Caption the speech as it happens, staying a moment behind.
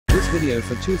This video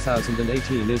for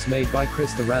 2018 is made by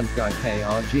Chris the Rant Guy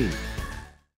KRG.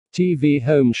 TV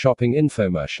home shopping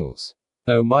infomercials.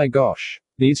 Oh my gosh.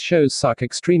 These shows suck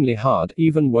extremely hard,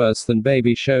 even worse than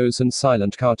baby shows and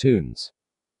silent cartoons.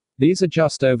 These are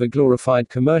just over-glorified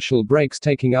commercial breaks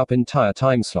taking up entire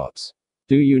time slots.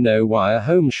 Do you know why a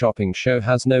home shopping show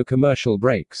has no commercial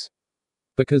breaks?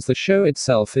 Because the show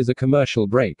itself is a commercial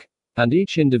break. And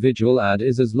each individual ad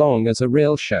is as long as a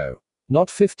real show. Not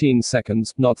 15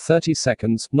 seconds, not 30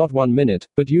 seconds, not 1 minute,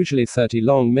 but usually 30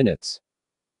 long minutes.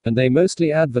 And they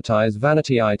mostly advertise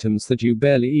vanity items that you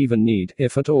barely even need,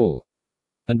 if at all.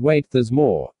 And wait, there's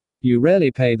more. You rarely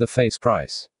pay the face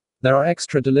price. There are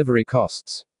extra delivery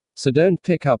costs. So don't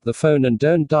pick up the phone and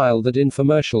don't dial that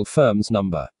infomercial firm's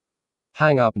number.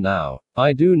 Hang up now.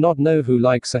 I do not know who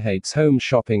likes or hates home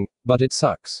shopping, but it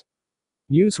sucks.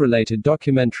 News-related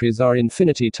documentaries are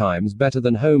infinity times better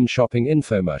than home shopping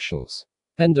infomercials.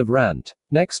 End of rant.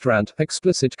 Next rant,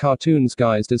 explicit cartoons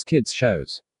guised as kids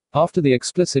shows. After the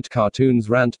explicit cartoons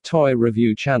rant, toy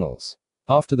review channels.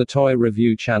 After the toy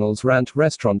review channels rant,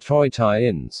 restaurant toy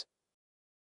tie-ins.